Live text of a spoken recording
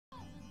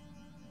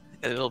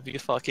It'll be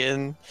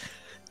fucking.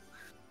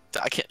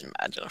 I can't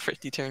imagine a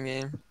 50-turn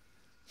game.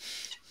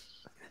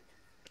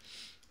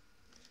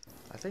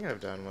 I think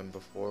I've done one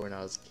before when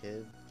I was a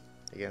kid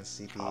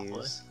against CPUs.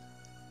 Probably.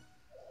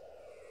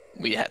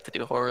 We have to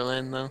do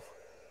Horrorland though.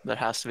 That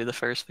has to be the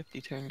first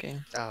 50-turn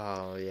game.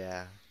 Oh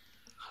yeah.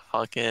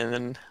 Fucking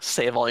and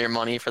save all your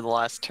money for the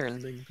last turn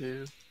thing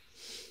too.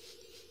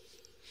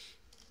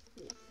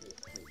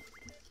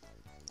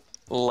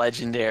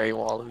 Legendary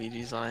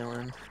Waluigi's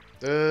Island.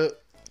 Uh.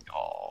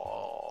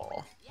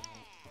 Oh.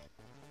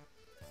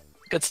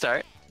 Good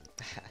start.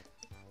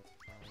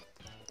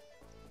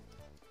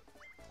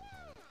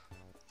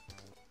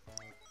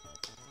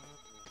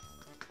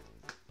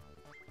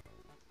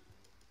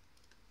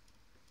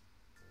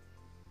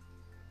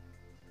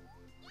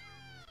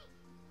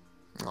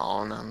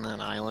 Oh, not on that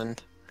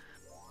island.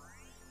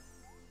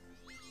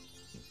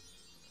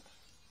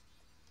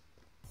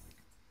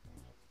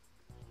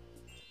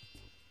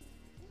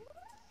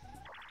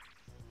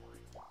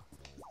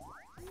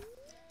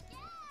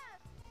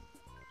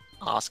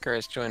 Oscar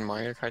has joined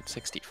Mario Kart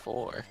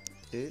 64.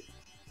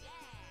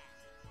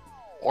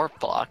 Orc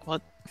block?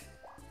 What?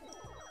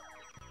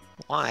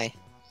 Why?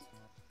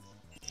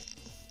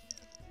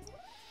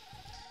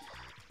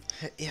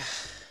 Yeah.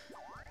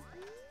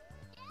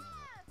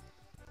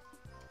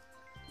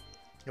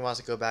 He wants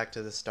to go back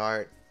to the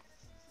start.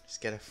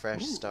 Just get a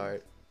fresh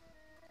start.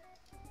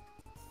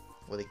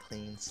 With a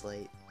clean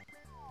slate.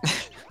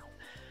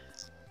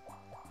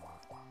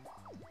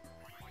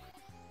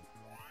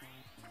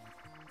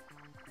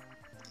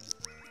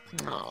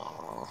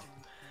 Oh.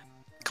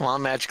 Come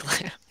on, Magic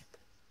Lamp.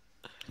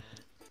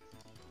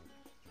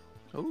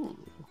 Ooh.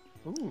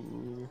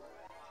 Ooh.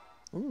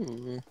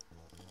 Ooh.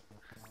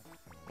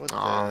 What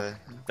Oh, the?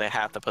 they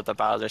have to put the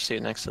Bowser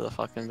suit next to the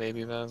fucking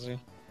baby Bowser.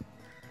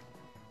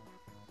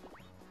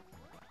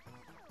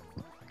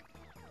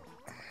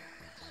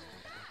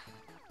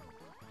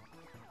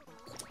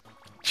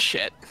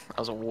 Shit,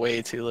 I was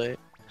way too late.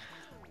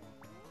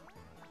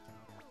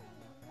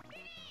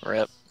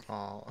 Rip.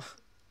 Oh.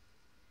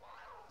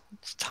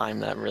 Just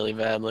timed that really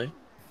badly.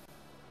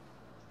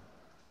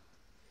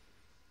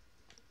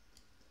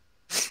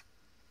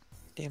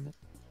 Damn it.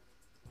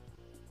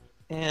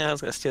 Yeah, I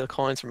was gonna steal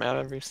coins from out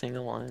every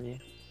single one of you.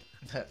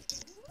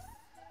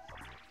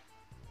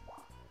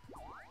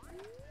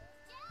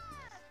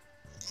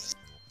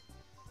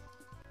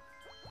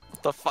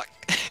 What the fuck?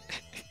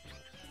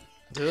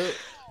 Do it.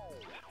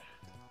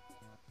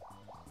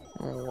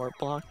 Warp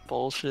block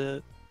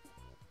bullshit.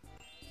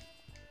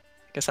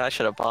 Guess I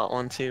should have bought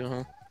one too,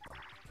 huh?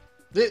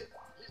 Do it.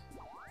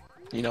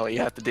 You know what you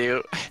have to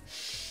do.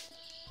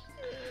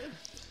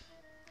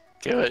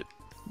 Do it.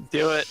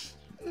 Do it.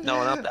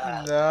 No, not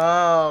that.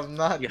 No, I'm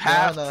not You gonna.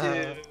 have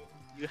to.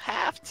 You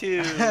have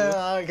to.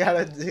 I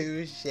gotta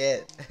do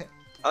shit.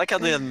 I like how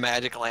they have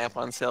magic lamp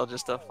on sale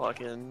just to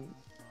fucking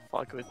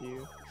fuck with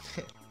you.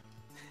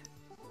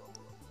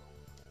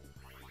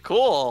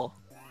 Cool.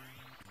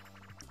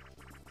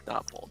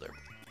 Not Boulder.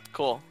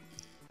 Cool.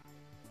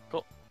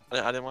 Cool.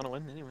 I didn't want to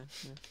win anyway.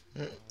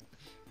 Yeah.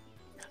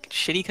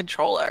 Shitty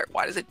controller.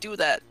 Why does it do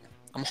that?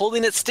 I'm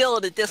holding it still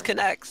and it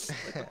disconnects.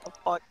 Like, what the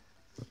fuck?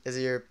 Is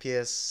it your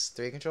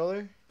PS3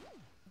 controller?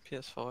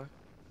 PS4.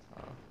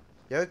 Oh.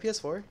 You have a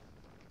PS4?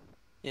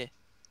 Yeah.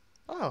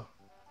 Oh.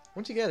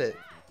 When'd you get it?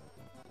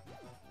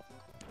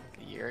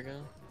 A year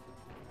ago.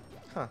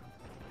 Huh.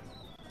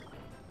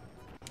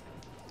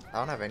 I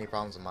don't have any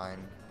problems with mine.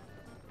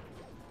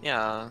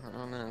 Yeah, I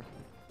don't know.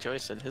 Joey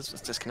said his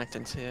was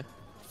disconnected too.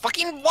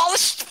 Fucking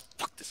Wallace!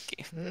 Fuck this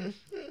game.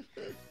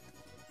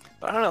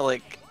 But I don't know,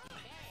 like...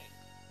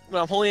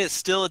 When I'm holding it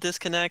still, it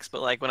disconnects,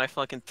 but like when I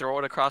fucking throw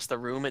it across the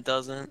room, it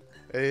doesn't.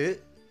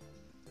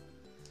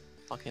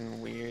 Fucking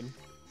weird.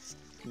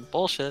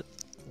 Bullshit.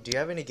 Do you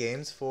have any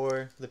games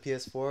for the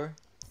PS4?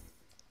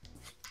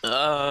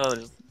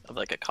 There's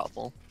like a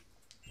couple.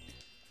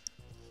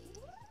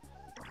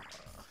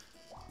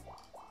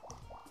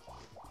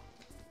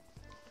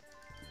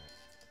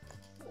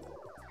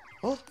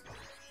 Oh!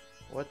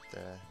 What the?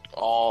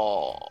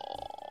 Oh.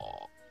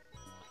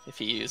 If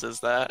he uses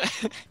that.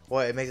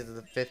 What, it makes it to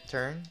the 5th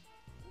turn?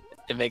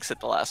 It makes it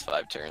the last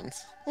 5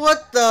 turns.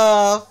 What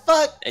the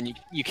fuck? And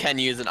you can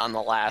use it on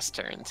the last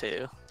turn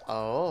too.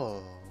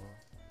 Oh.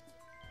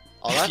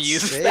 Oh, If that's he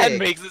uses sick. that,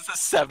 makes this a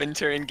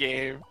 7-turn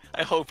game.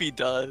 I hope he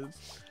does.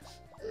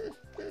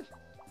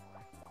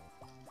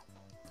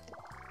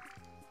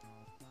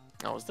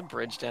 Oh, was the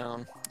bridge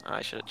down? Oh,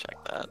 I should have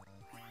checked that.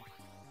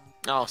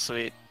 Oh,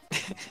 sweet.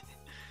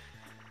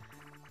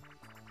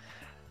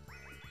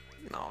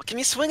 No, give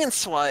me swing and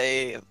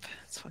swipe.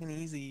 It's fucking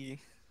easy.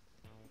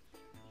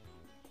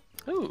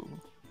 Ooh.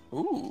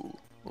 Ooh.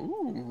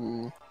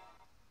 Ooh.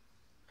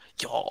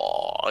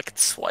 Yo, I could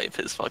swipe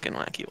his fucking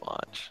wacky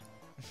watch.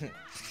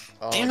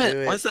 Oh, Damn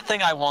it! What's the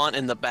thing I want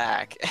in the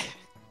back?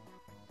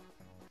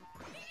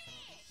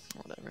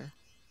 Whatever.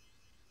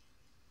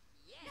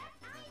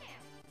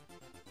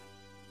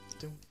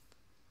 Doom.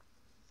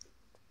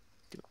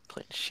 Dude,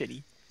 playing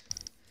shitty.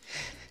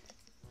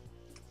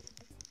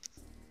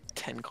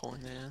 10 coin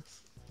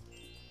ass.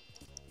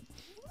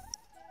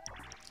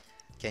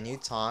 Can you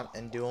taunt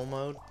in dual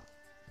mode?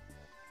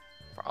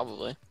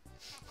 Probably.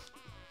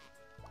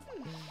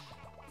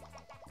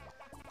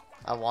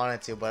 I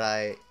wanted to, but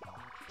I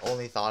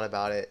only thought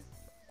about it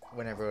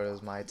whenever it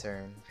was my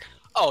turn.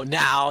 Oh,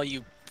 now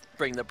you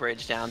bring the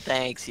bridge down.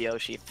 Thanks,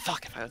 Yoshi.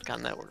 Fuck, if I had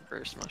gotten that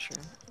reverse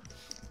mushroom.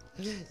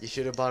 You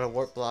should have bought a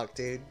warp block,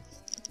 dude.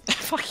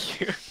 Fuck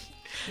you.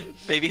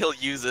 Maybe he'll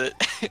use it.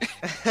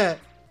 That's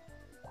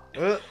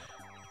my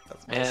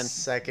Man,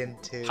 second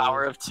two.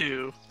 Power of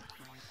 2.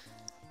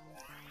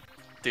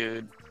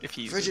 Dude, if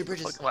he uses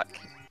Bridges. the fucking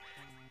whack.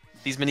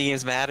 These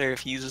minigames matter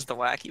if he uses the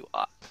wacky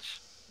watch.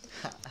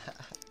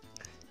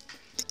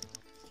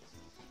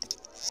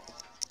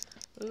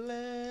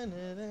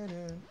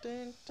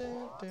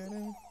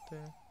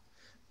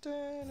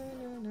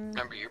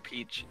 Remember your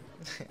Peach.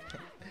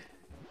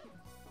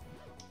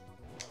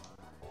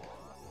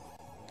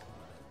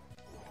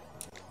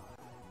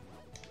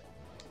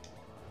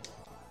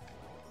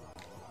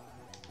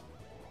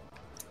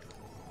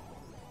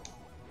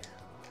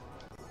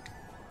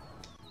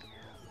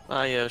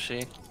 Bye,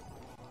 Yoshi.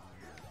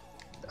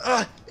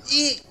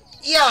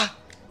 Yeah!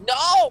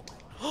 No!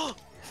 Oh!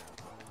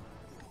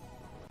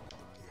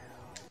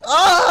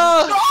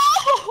 No!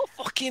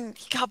 Fucking,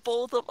 he got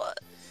both of us.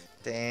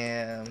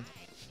 Damn.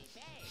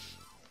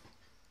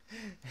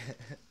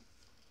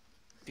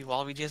 Dude,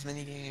 Waluigi has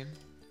minigame.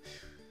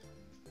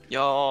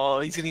 Yo,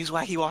 he's gonna use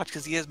Wacky Watch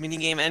because he has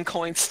minigame and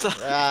coin stuff.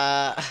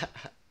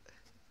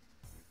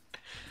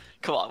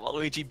 Come on,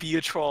 Waluigi, be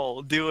a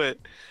troll. Do it.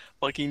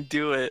 Fucking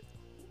do it.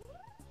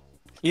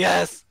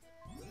 Yes!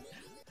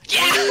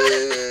 Yeah!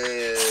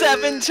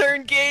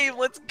 7-turn game,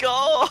 let's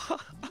go!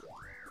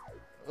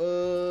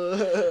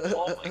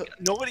 Oh my god,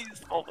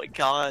 nobody's. Oh my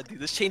god, dude,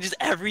 this changes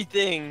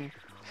everything.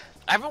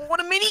 I haven't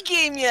won a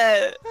minigame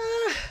yet!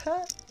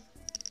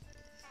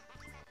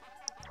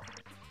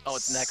 Oh,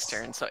 it's next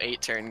turn, so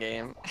 8-turn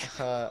game.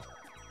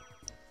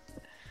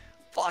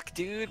 Fuck,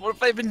 dude, what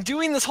if I've been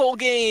doing this whole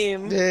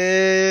game?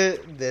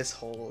 This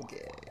whole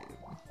game.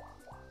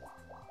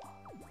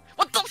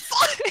 What the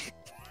fuck?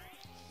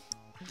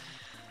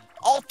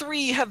 All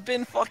 3 have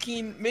been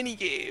fucking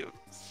minigames.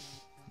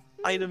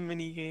 Item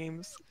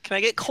minigames. Can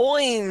I get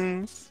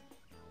coins?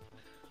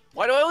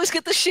 Why do I always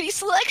get the shitty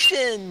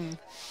selection?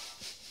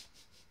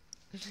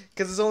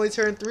 Because it's only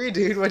turn 3,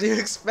 dude. What do you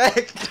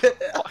expect?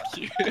 Fuck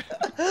you.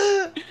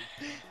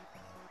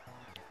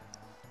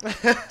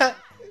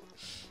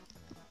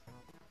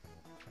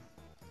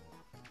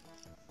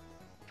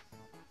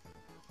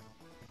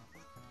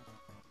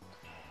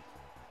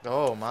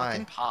 Oh my.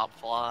 Fucking pop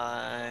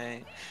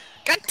fly.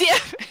 God damn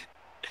it!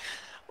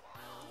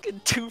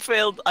 Fucking 2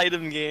 failed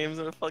item games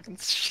and a fucking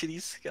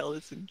shitty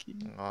skeleton key.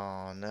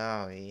 Oh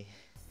no. I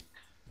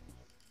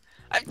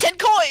have 10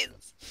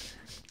 coins!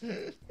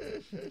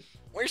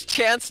 Where's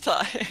chance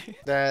time?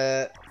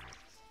 That.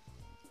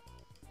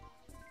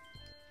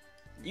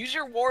 Use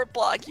your warp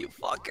block, you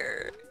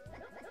fucker.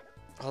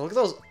 Oh, look at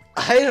those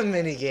item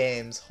mini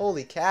games.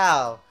 Holy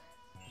cow.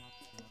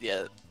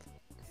 Yeah.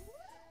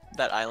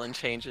 That island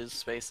changes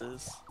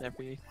spaces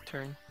every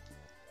turn.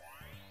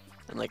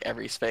 And like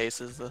every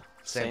space is the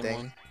same thing.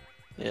 one.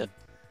 Yep.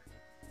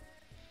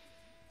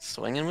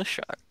 Swinging with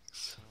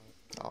sharks.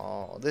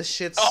 Oh, this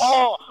shit's.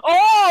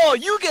 Oh!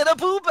 You get a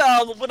poop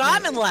out when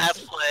I'm in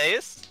last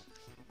place!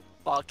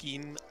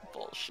 Fucking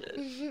bullshit.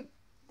 And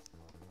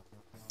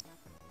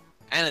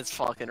it's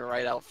fucking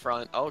right out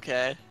front.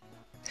 Okay.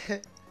 You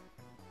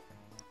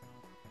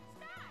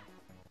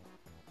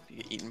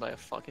get eaten by a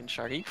fucking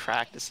shark. Are you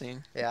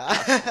practicing?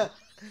 Yeah.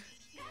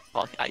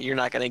 Fuck, you're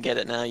not gonna get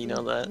it now, you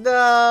know that.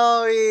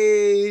 No.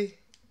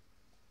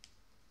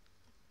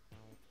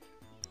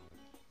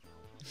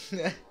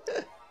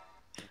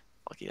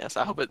 Fucking ass.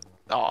 I hope it.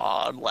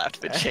 Oh, I'm left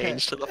if it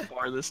changed to the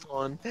farthest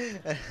one.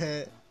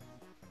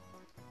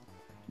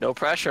 No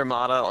pressure,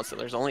 Mada. Also,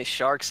 there's only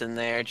sharks in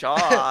there.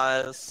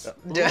 Jaws.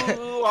 Ooh,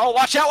 oh,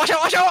 watch out! Watch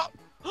out! Watch out!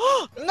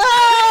 No!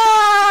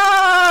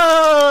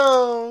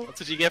 That's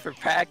what you get for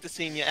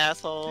practicing, you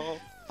asshole.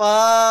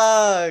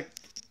 Fuck.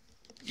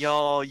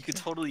 Yo, you could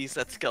totally use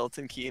that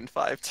skeleton key in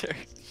 5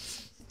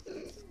 turns.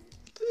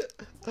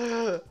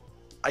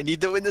 I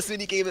need to win this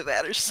minigame. It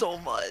matters so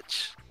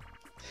much.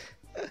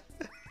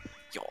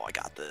 Yo, I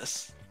got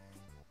this.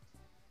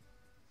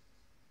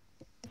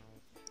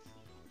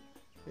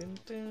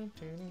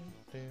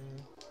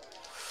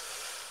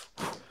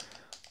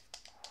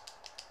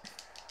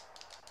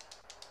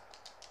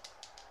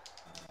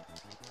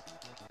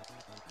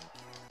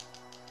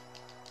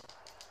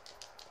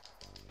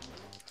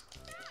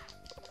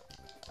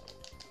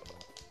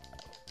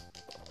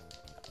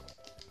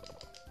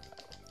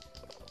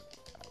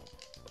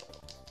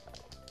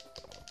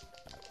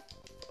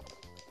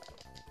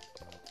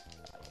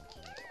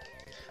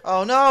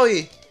 Oh no!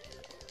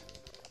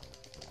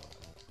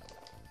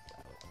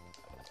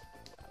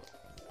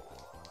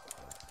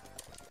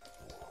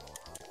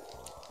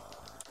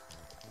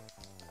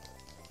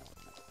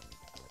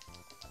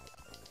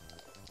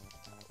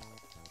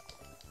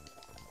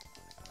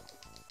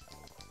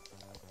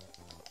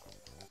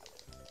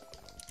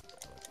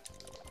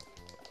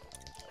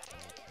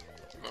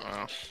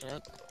 Oh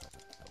shit.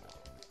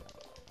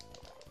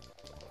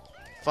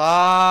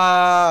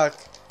 Fuck!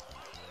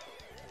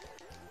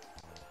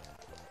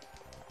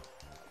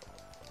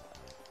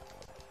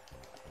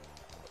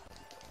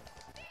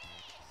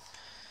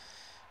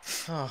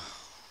 Oh.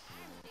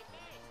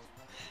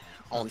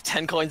 Only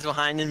 10 coins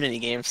behind in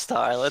minigame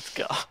star. Let's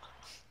go.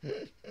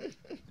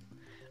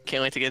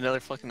 Can't wait to get another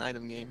fucking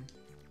item game.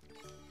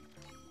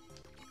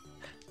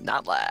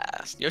 Not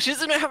last. Yoshi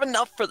doesn't have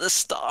enough for this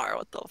star.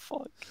 What the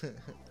fuck?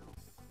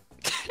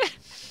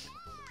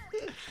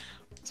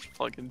 It's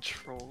fucking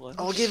trolling.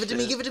 Oh, give it to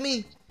me, give it to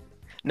me!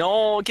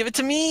 No, give it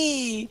to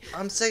me!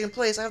 I'm second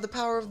place, I have the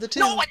power of the two.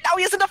 No, now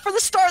he has enough for the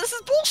star. This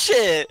is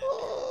bullshit.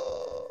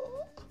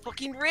 Oh.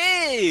 Fucking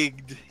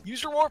rigged.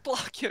 Use your warp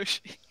block,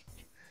 Yoshi.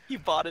 You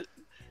bought it.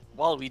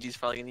 Waluigi's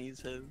probably gonna use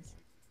his.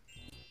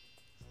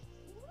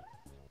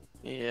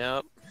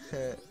 Yep.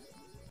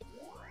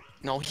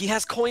 No, he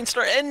has coin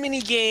star and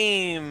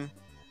minigame!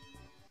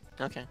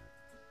 Okay.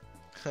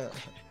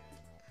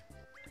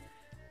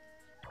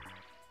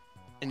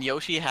 And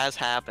Yoshi has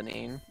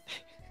happening.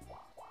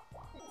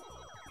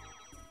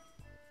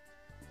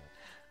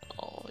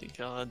 Oh, you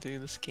gotta do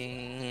this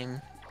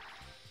game.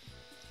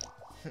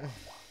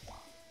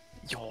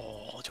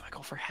 Yo, do I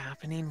go for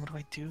happening? What do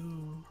I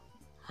do?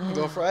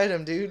 Go for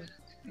item, dude.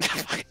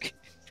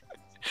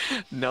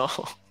 No.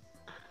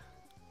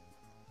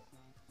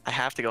 I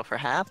have to go for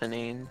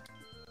happening.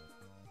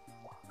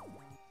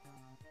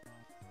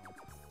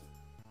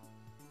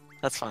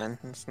 That's fine.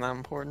 It's not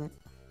important.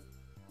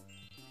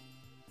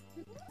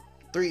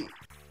 3.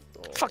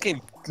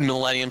 Fucking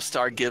Millennium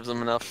Star gives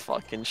him enough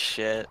fucking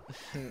shit.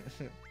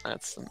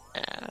 That's some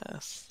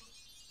ass.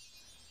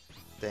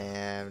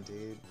 Damn,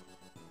 dude.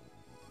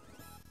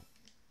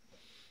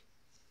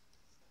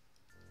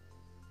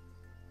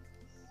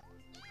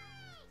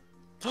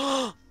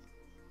 Oh,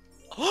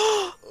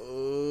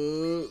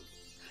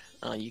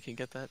 you can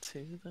get that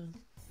too, then.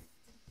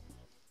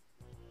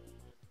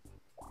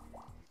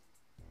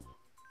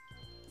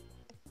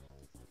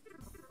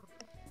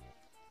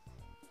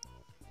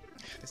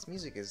 This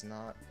music is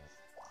not.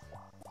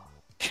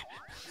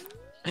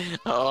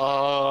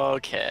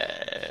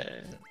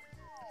 Okay.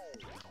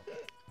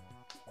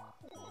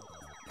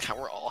 God,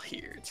 we're all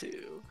here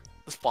too.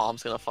 This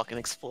bomb's gonna fucking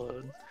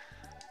explode.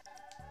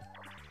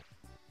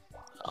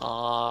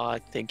 Oh, I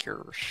think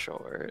you're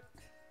short.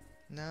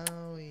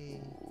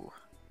 No.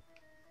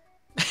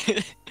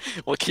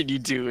 What can you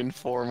do in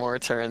 4 more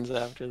turns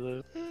after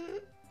this?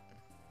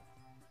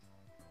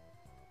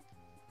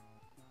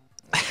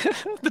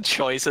 The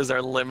choices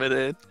are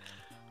limited.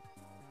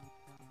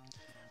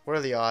 What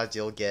are the odds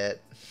you'll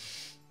get?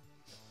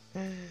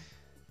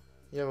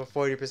 You have a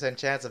 40%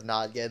 chance of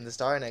not getting the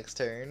star next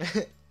turn.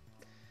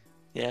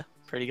 Yeah,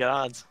 pretty good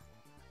odds.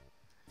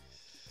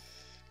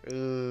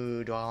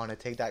 Ooh, do I want to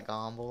take that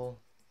gamble?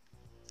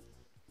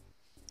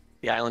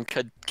 The island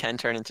can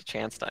turn into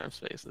chance time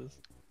spaces.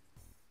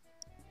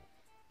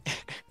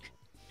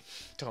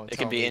 Don't It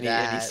tell can be me any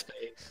that.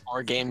 space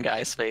or game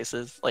guy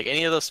spaces. Like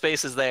any of those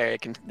spaces there,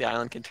 the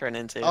island can turn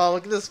into. Oh,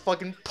 look at this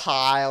fucking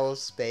pile of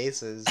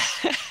spaces.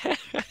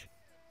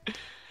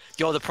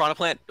 Yo, the piranha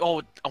plant.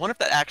 Oh, I wonder if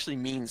that actually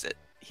means it.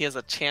 He has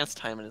a chance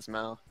time in his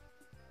mouth.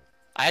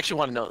 I actually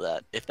want to know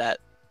that if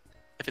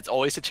it's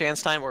always a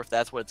chance time or if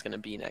that's what it's gonna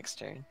be next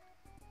turn.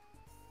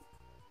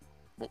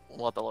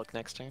 We'll have to look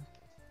next turn.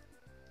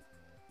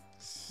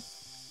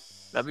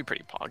 That'd be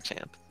pretty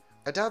PogChamp.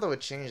 I doubt they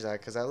would change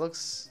that because that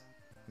looks.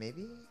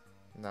 Maybe?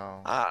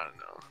 No. I don't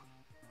know.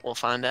 We'll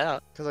find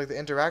out. Because like the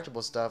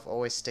interactable stuff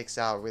always sticks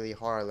out really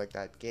hard, like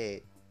that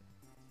gate.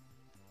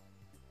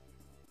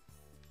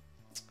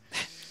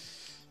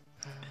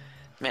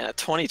 Man, a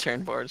 20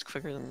 turn board is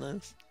quicker than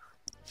this.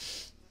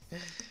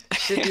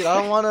 Shit, dude, I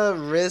don't want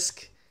to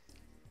risk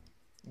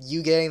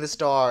you getting the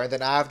star and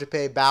then I have to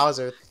pay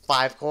Bowser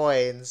 5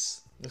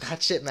 coins.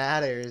 That shit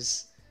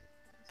matters.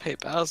 Pay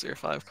Bowser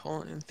 5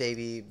 coins.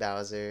 Baby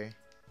Bowser.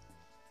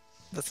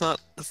 That's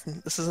not.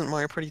 This isn't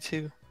Mario Party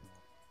 2.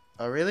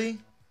 Oh, really?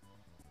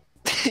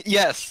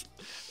 Yes,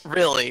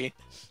 really.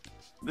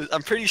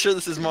 I'm pretty sure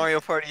this is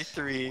Mario Party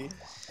 3.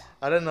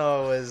 I don't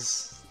know, it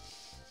was.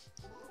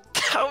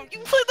 How you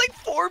played like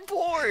 4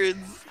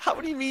 boards? How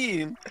do you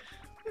mean?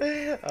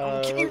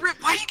 Give me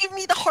why do you give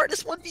me the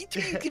hardest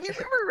 1v3? Give me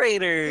River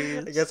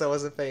Raiders. I guess I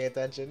wasn't paying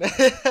attention.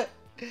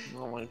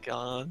 Oh my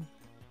god.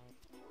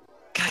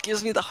 God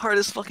gives me the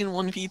hardest fucking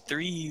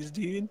 1v3s,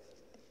 dude.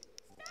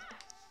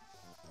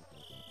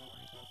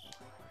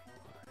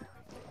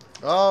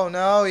 Oh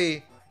no,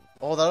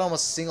 Oh, that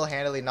almost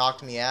single-handedly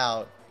knocked me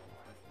out.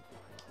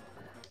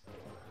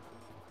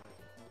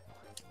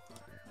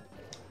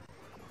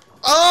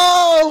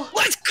 Oh!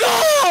 Let's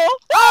go!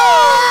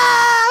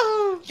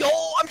 Oh! Yo,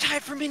 I'm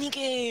tied for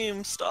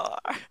minigame star.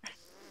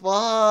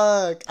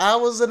 Fuck! I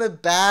was in a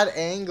bad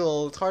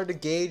angle. It's hard to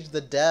gauge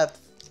the depth.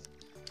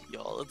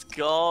 Yo, let's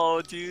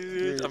go,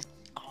 dude.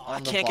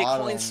 I can't get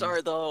coin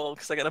star though,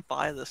 because I gotta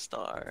buy the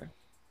star.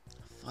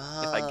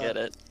 Fuck. If I get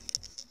it.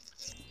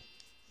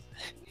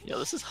 Yo,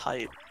 this is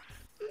hype.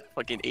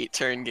 Fucking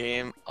 8-turn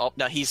game. Oh,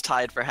 now he's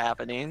tied for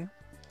happening.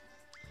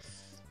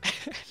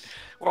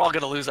 We're all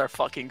gonna lose our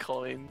fucking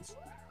coins.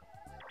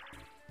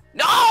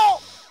 No!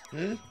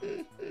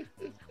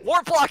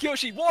 Warp block,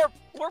 Yoshi! Warp!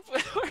 Warp!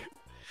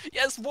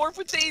 Yes, warp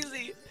with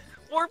Daisy!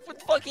 Warp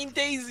with fucking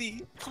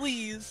Daisy!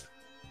 Please!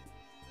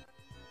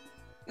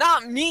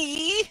 Not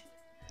me!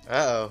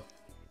 Uh-oh.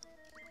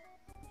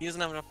 He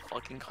doesn't have enough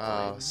fucking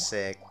coins. Oh,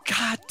 sick.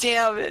 God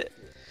damn it!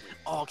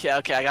 Okay,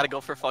 okay, I gotta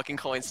go for fucking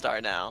coin star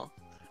now.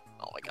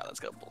 Oh my god, that's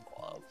gonna blow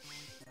up.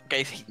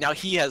 Okay, now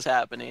he has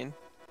happening.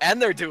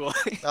 And they're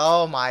dueling.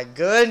 Oh my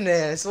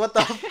goodness, what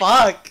the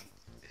fuck?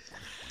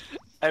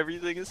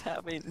 Everything is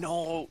happening.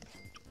 No!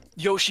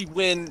 Yoshi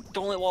win!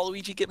 Don't let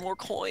Waluigi get more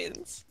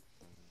coins!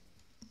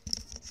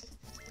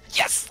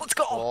 Yes! Let's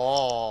go!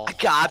 Oh. I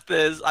got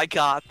this! I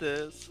got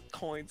this!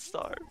 Coin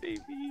star,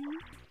 baby!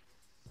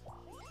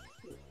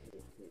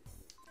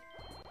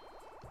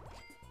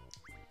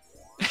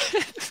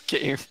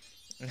 Game.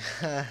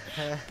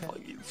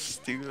 Fucking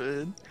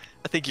stupid.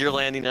 I think you're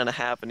landing on a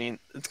happening.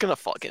 It's gonna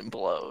fucking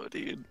blow,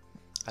 dude.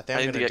 I think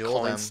I I'm need to gonna get duel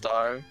coin them.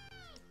 star.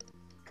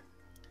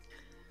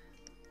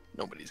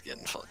 Nobody's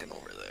getting fucking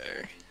over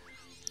there.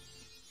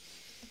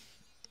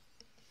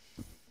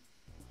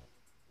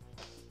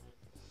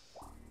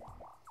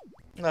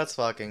 Let's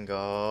fucking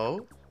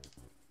go.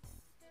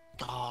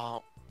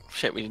 Oh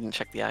shit! We didn't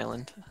check the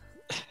island.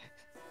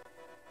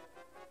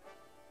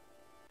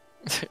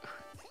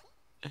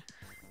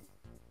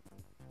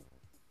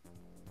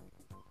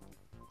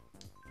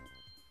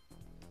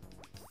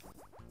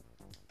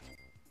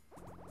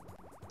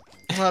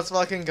 Let's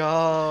fucking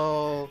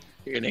go.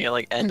 You're gonna get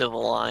like end of a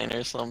line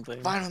or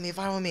something. Fine with me,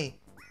 fine with me.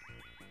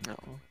 No.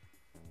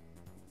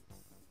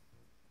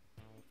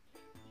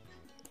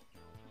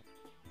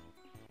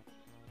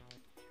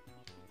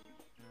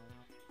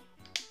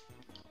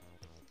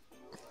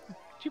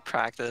 Did you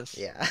practice?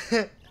 Yeah.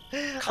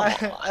 Come on, I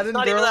it's didn't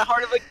not grow even that up.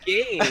 hard of a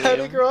game. I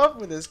didn't grow up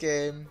with this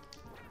game.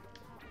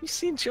 You've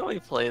seen Joey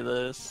play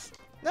this.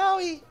 No,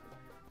 he.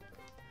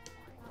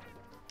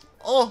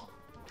 Oh.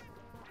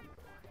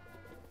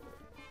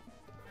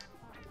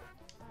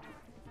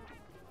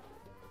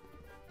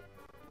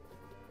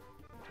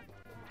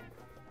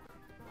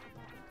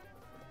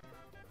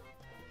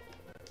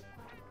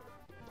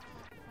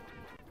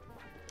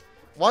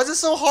 Why is it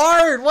so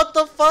hard? What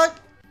the fuck?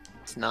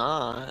 It's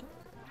not.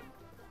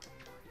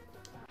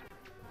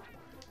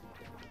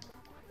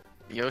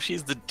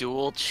 Yoshi's the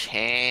dual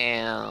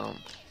champ.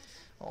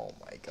 Oh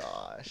my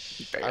gosh.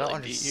 He I barely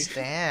don't beat you.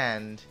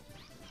 understand.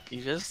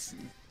 You just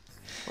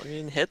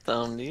fucking hit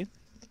them, dude.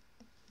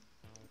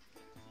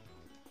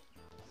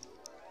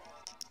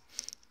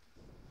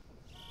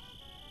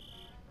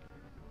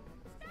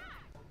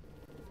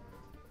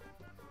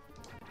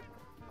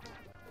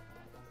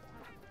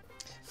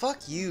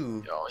 Fuck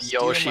you. Yo,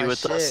 Steal Yoshi my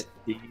with the shit.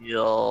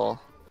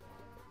 steal.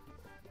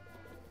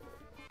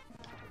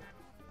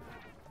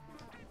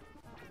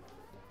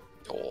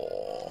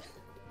 Oh.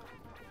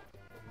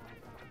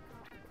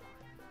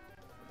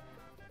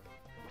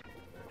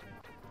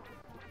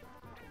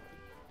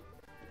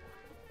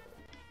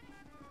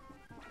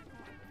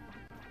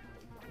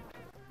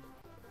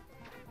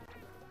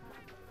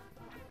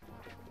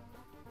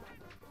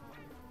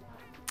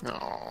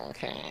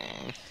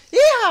 Okay. Yeah,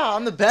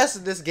 I'm the best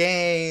at this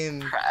game.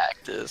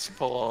 Practice,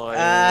 boy.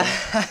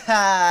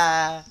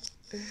 I'm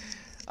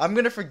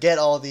gonna forget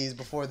all these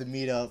before the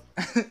meetup.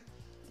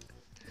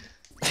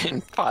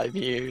 In 5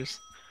 years.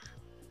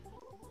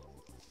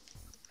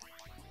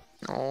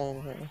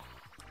 Oh.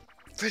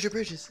 Bridge of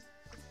bridges.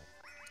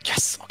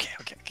 Yes. Okay.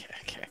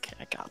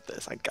 I got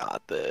this. I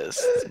got this.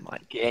 This is my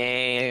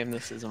game.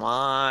 This is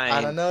mine.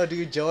 I don't know,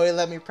 dude. Joey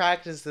let me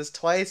practice this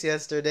twice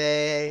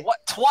yesterday.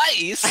 What?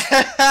 Twice?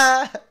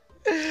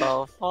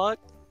 The fuck?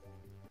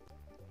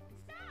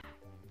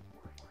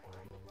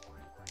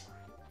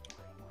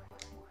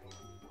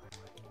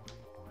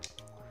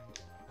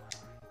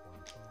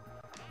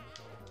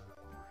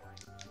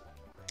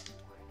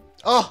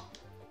 Oh!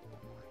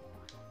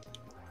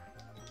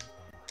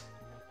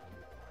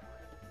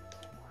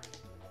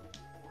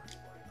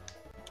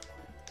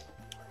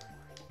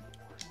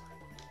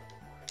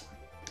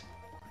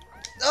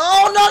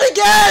 Oh, not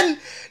again!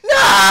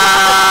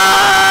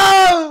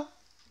 No!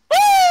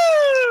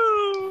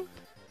 Woo!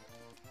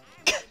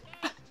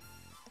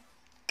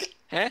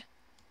 Huh?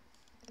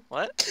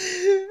 What?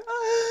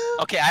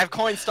 Okay, I have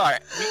coin star.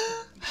 We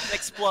can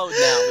explode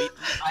now.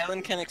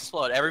 Island can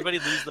explode. Everybody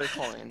lose their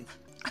coins.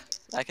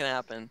 That can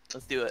happen.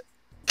 Let's do it.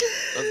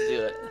 Let's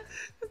do it.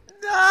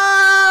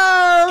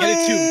 No! Get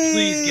a 2.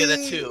 Please get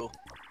a 2.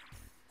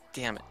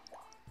 Damn it.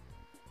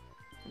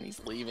 And he's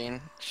leaving.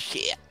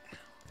 Shit.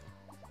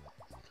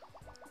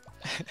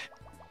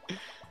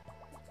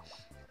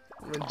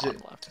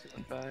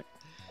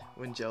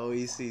 When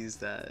Joey sees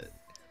that.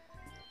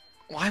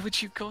 Why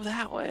would you go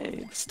that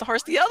way? The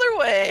star's the other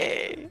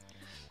way!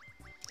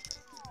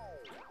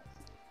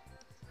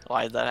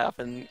 Why did that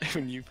happen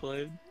when you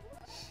played?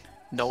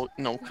 No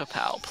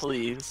kapow,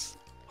 please.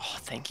 Oh,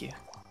 thank you.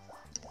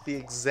 The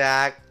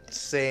exact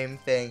same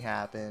thing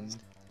happened.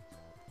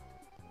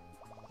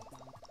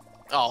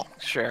 Oh,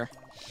 sure.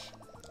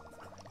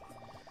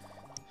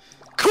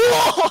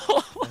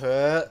 Cool!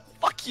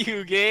 Fuck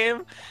you,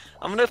 game.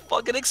 I'm gonna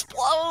fucking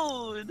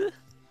explode.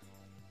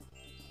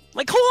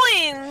 My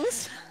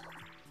coins!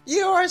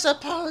 You are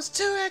supposed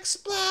to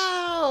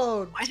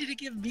explode! Why did it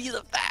give me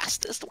the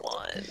fastest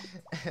one?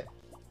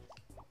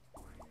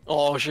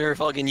 Oh, sure,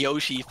 fucking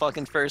Yoshi,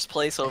 fucking first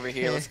place over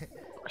here. Let's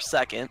or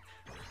second.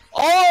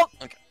 Oh!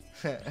 Okay.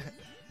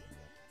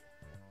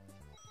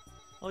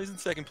 Oh, he's in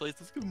second place.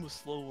 Let's give him a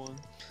slow one.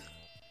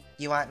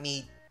 You want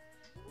me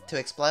to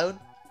explode?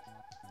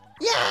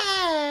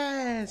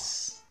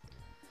 Yes!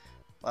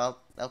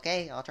 Well,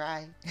 okay, I'll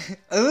try.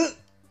 Lose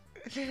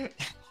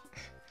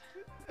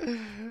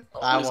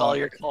all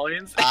your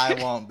coins. I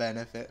won't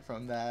benefit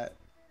from that.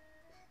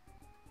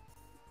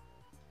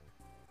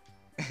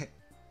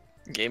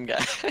 Game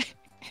guy.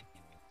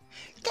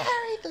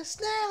 Gary the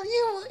snail,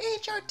 you will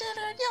eat your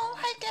dinner and you'll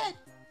like it!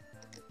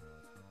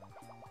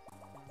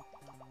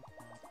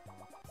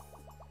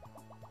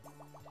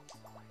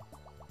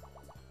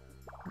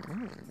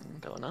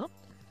 Going up?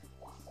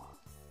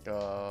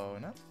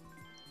 Going up.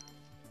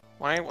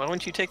 Why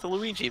don't you take the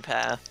Luigi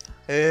path?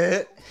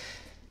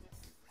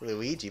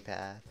 Luigi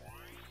path.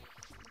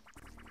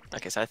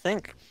 Okay, so I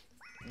think...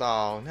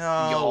 Oh,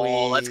 no.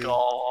 Yo, let's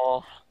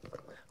go.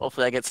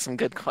 Hopefully I get some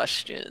good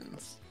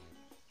questions.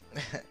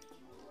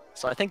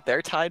 So I think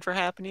they're tied for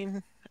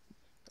happening.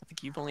 I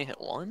think you've only hit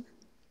one.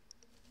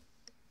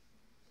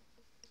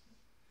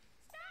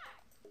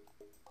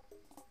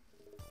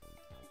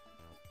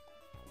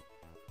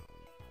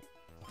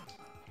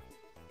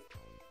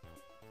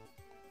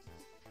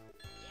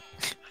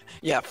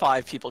 Yeah,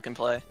 5 people can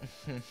play.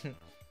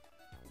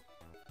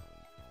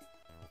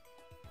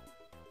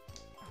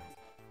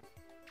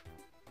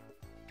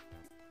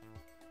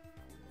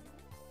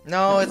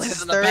 No,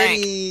 it's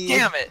 30.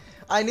 Damn it!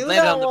 I knew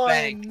Landed that on the one.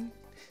 bank.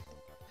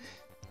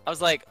 I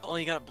was like, oh,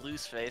 you got a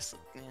blue's face.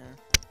 Yeah.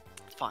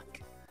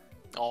 Fuck.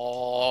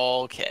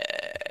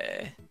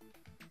 Okay.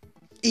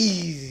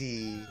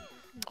 Easy.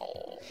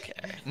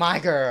 Okay. My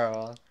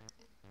girl.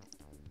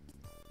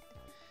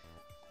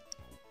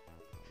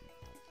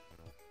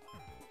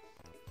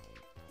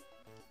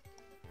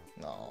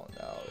 Oh,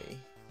 no.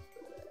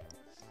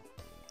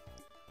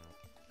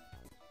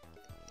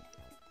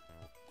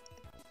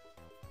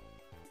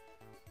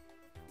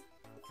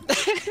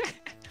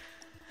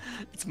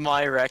 It's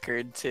my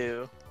record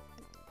too.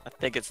 I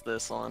think it's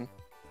this one.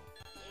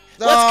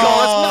 Let's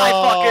go! It's my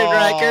fucking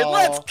record!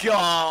 Let's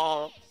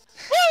go!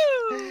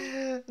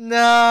 Woo!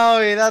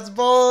 No, that's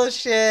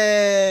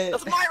bullshit.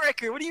 That's my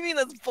record! What do you mean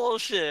that's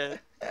bullshit?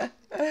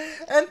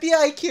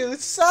 MPIQ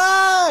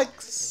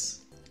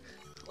sucks!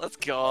 Let's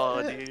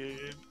go,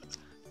 dude.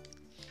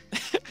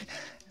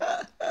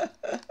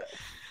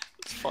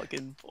 It's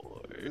fucking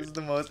bored. This is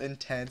the most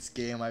intense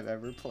game I've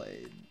ever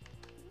played.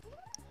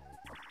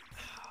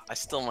 I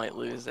still might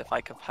lose if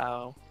I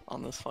kapow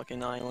on this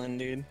fucking island,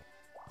 dude.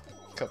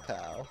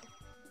 Kapow.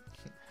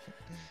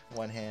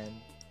 One hand.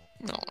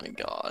 Oh my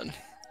god.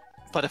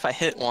 But if I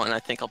hit one, I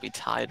think I'll be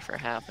tied for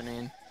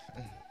happening.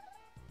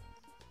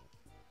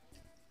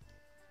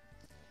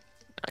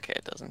 Okay,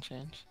 it doesn't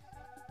change.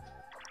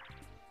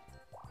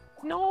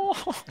 No!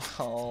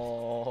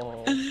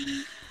 Oh.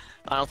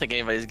 I don't think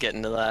anybody's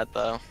getting to that,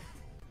 though.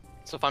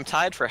 So if I'm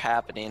tied for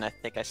happening, I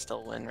think I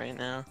still win right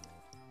now.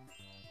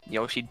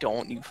 Yoshi,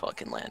 don't you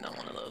fucking land on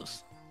one of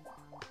those.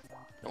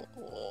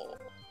 Oh.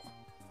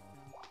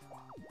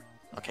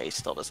 Okay, he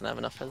still doesn't have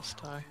enough for the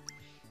star.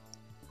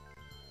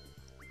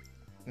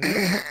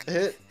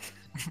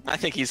 I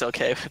think he's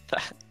okay with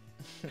that.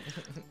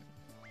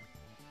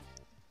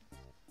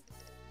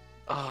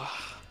 Oh.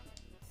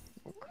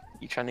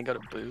 You trying to go to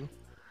Boo?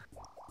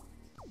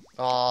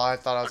 Oh, I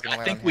thought I was gonna I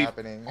land think on we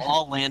happening.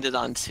 all landed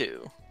on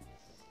 2.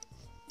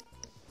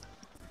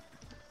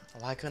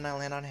 Why couldn't I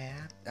land on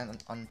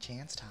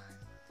chance time?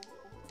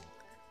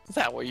 Is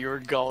that what you were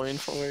going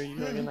for, you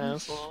fucking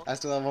asshole? I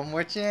still have one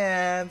more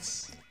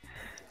chance.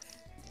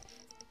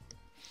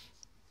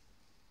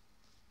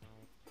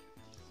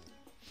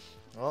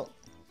 Well,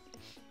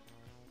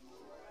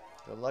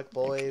 good luck,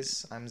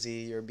 boys. I'm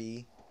Z, you're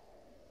B.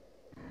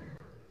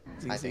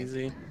 I think.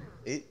 Z.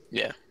 It,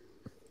 Yeah.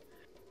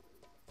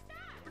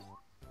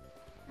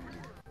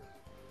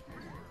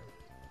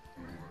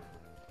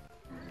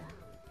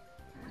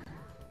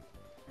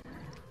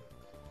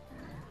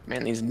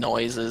 Man, these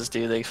noises,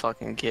 dude, they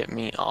fucking get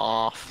me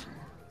off.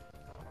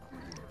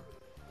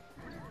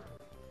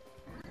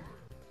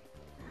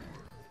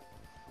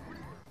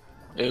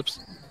 Oops.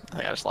 I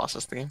think I just lost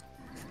this game.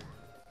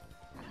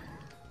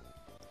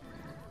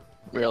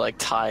 We were like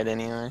tied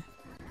anyway.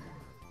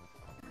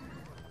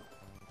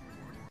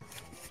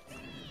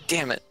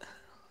 Damn it.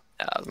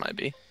 Yeah, that was my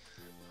B.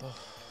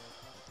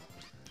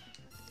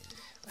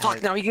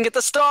 Fuck, now you can get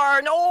the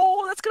star!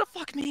 No, that's gonna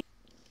fuck me!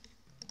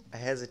 I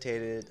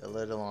hesitated a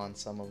little on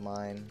some of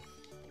mine.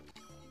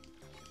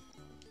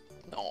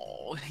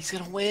 No, he's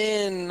gonna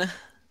win!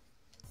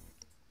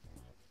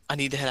 I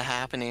need to hit a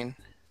happening.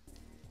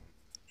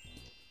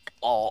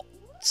 Oh.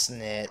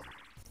 Snit.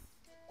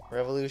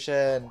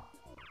 Revolution.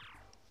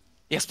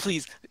 Yes,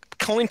 please.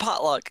 Coin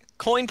potluck.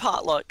 Coin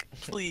potluck.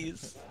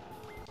 Please.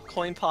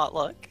 Coin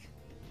potluck.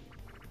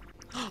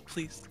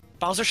 Please.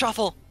 Bowser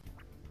shuffle.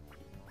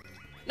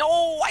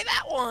 No, why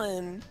that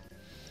one?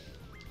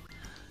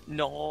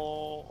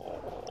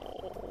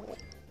 No.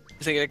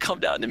 Is it gonna come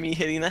down to me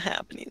hitting the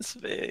happenings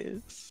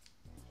phase?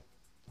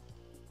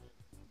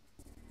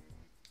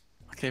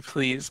 Okay,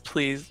 please,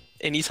 please.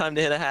 Any time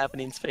to hit a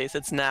happening space,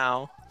 it's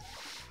now.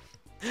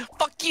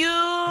 Fuck you!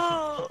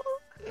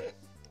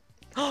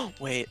 Oh,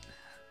 wait.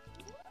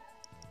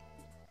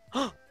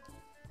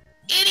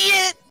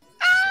 Idiot!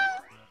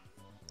 Ah!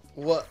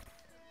 What?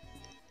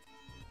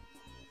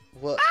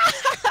 What?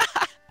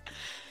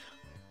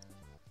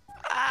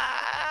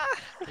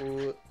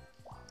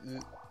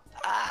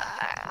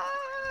 Ah!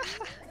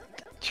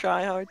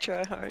 Try hard,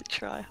 try hard,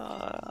 try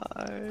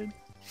hard.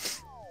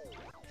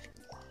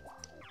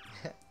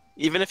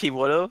 Even if he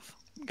would have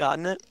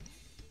gotten it,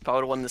 if I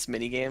would have won this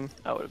minigame,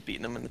 I would have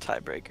beaten him in the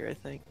tiebreaker, I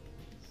think.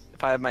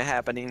 If I had my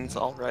happenings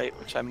all right,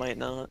 which I might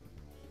not.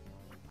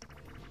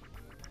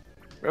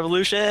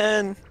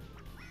 Revolution!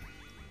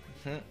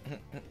 I'm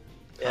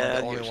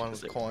Yeah, the only one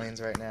with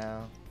coins right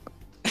now.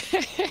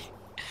 That's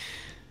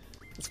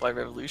why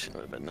Revolution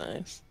would have been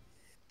nice.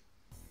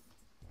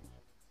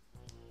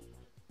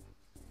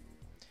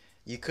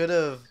 You could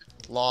have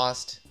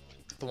lost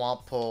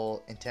Thwomp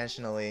Pull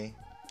intentionally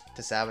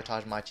to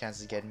sabotage my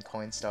chances of getting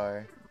Coin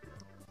Star.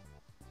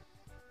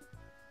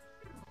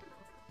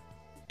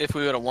 If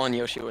we would have won,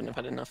 Yoshi wouldn't have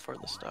had enough for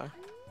the star.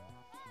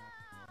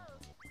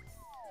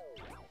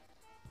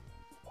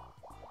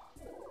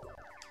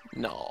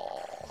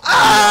 No.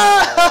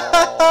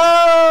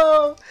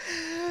 Oh!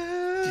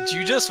 Did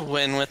you just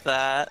win with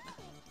that?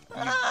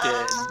 You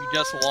did. You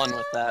just won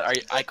with that.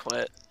 I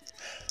quit.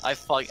 I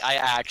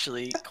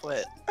actually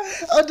quit.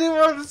 Oh, dude,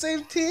 we're on the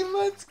same team.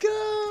 Let's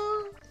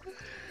go.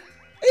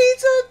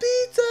 Pizza,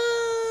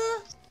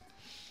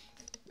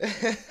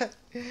 pizza.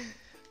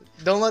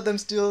 Don't let them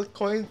steal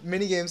coin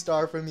minigame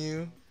star from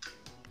you.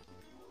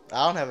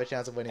 I don't have a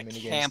chance of winning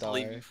minigame star. I can't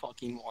believe you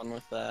fucking won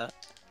with that.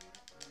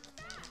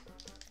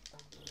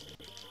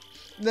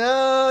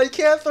 No, you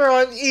can't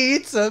throw on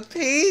eats a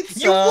pizza.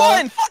 You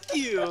won! Fuck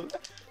you!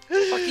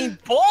 Fucking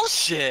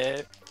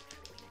bullshit!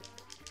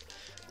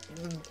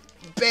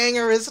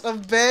 Bangerest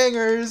of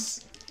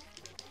bangers.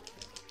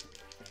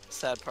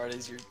 Sad part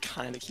is you're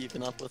kind of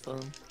keeping up with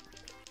them.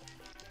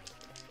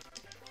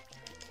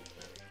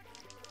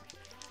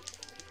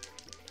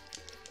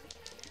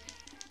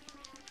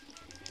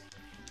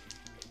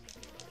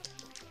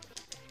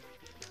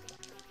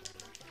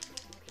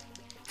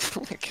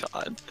 Oh my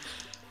god.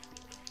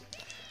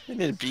 I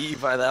didn't beat you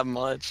by that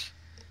much.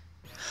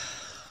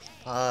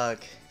 Fuck.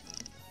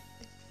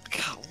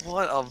 God,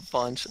 what a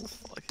bunch of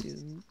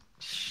fucking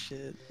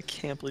shit. I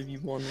can't believe you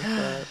won with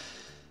that.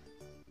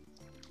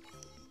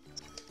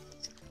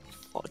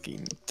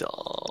 Fucking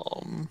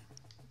dumb.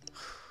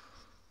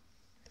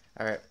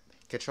 Alright,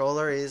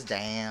 controller is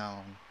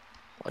down.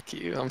 Fuck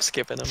you, I'm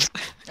skipping him.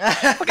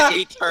 Fucking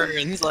 8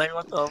 turns, like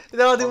what the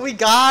No, dude, we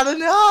gotta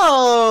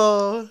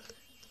know!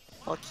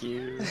 fuck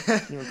you.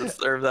 You don't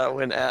deserve that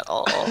win at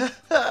all.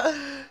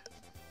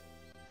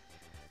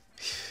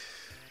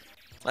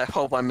 I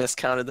hope I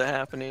miscounted the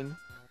happening.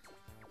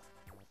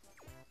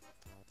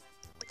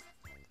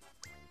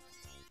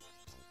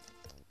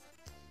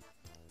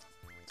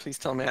 Please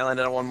tell me I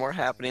landed on one more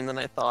happening than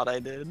I thought I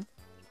did.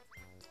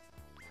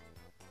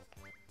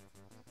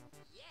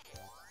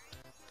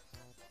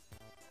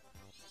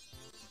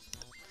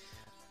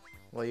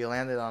 Well, you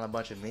landed on a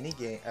bunch of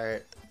minigame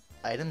or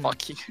item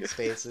Fuck you.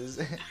 spaces.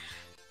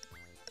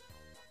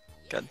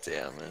 God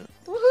damn it.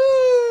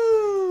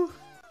 Woohoo!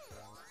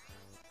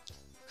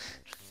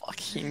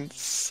 Fucking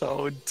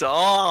so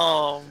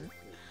dumb.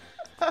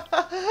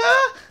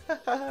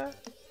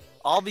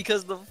 All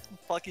because the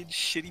fucking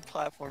shitty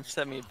platform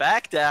set me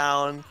back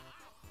down.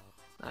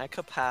 I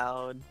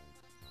kapowed.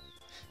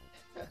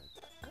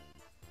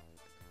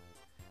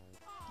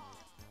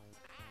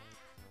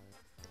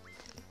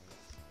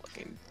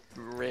 Fucking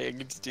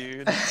rigged,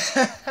 dude.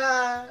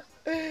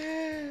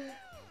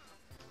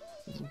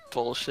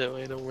 Bullshit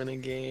way to win a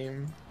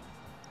game.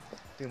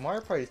 Dude,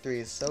 Mario Party 3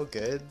 is so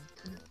good.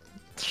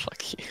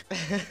 Fuck you.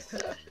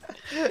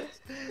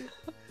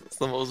 It's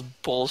the most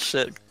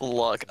bullshit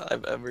luck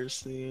I've ever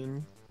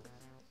seen.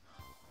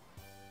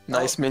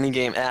 Nice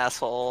minigame,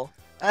 asshole.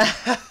 You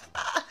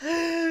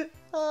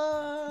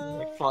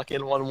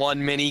fucking won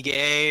one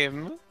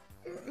minigame.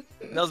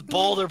 That was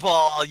Boulder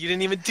Ball. You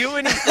didn't even do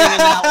anything in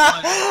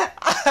that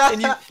one.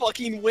 And you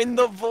fucking win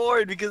the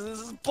board because this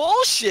is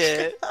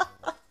bullshit.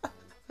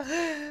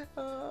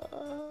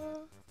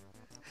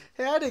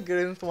 Hey, I did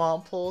good in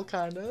Thwomp Pull,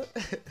 kinda.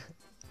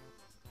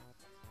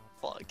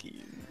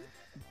 Fucking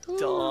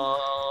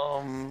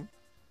dumb.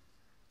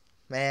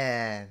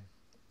 Man.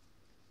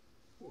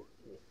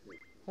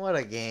 What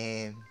a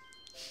game.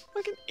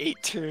 Fucking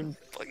 8-turn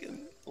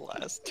fucking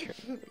last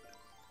turn.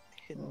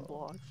 Hidden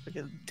block.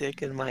 Fucking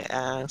dick in my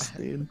ass,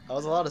 dude. That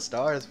was a lot of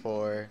stars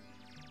for.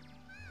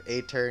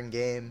 8-turn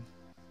game.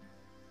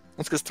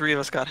 That's because 3 of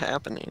us got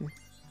happening.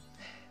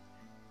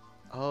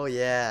 Oh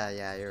yeah,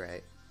 you're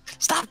right.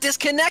 Stop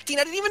disconnecting!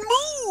 I didn't even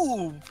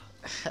move!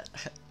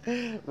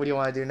 What do you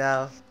want to do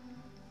now?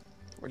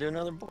 We're doing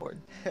another board.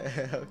 What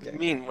do Okay. you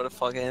mean? What a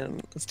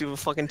fucking... Let's do a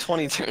fucking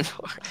 20-turn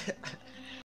board.